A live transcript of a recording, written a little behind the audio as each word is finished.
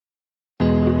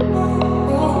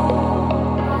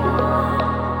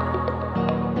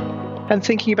And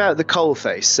thinking about the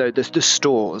coalface, so the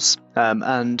stores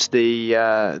and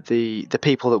the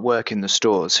people that work in the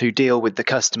stores who deal with the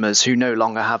customers who no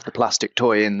longer have the plastic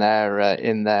toy in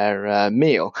their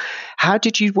meal. How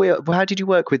did you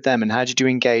work with them, and how did you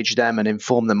engage them and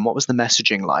inform them? What was the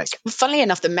messaging like? Well, funnily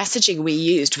enough, the messaging we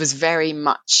used was very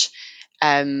much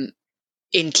in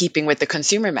keeping with the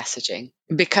consumer messaging,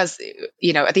 because,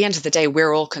 at the end of the day,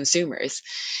 we're all consumers,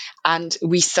 and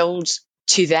we sold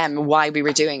to them why we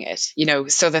were doing it,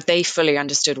 so that they fully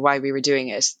understood why we were doing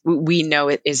it. We know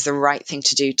it is the right thing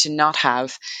to do, to not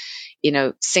have,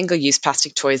 single-use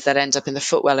plastic toys that end up in the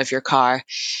footwell of your car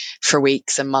for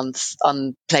weeks and months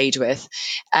unplayed with.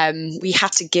 We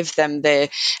had to give them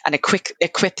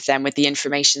equip them with the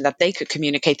information that they could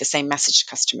communicate the same message to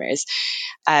customers.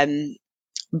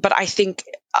 But I think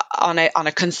on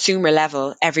a consumer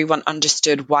level, everyone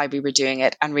understood why we were doing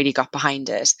it and really got behind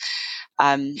it.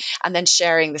 And then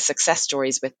sharing the success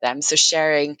stories with them. So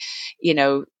sharing,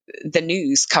 the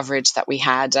news coverage that we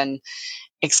had, and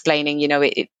explaining,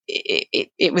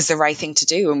 it was the right thing to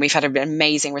do. And we've had an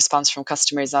amazing response from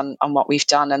customers on what we've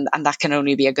done. And that can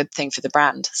only be a good thing for the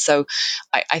brand. So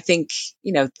I think,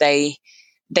 they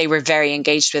were very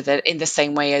engaged with it, in the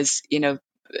same way as,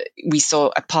 we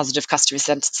saw a positive customer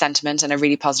sentiment and a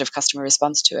really positive customer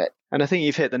response to it. And I think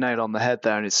you've hit the nail on the head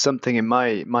there, and it's something in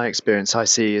my experience I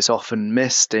see is often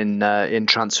missed in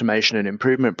transformation and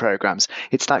improvement programs.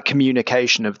 It's that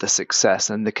communication of the success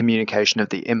and the communication of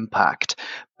the impact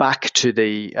back to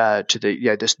the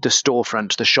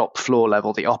storefront, the shop floor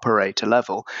level, the operator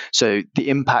level. So the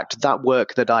impact, that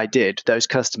work that I did, those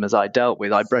customers I dealt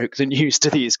with, I broke the news to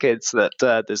these kids that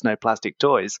there's no plastic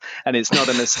toys, and it's not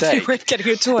a mistake. We're getting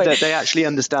a toy. That they actually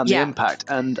understand the impact,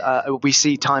 and we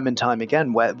see time and time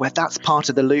again where that's part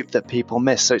of the loop that people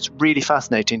miss. So it's really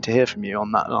fascinating to hear from you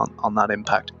on that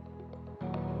impact.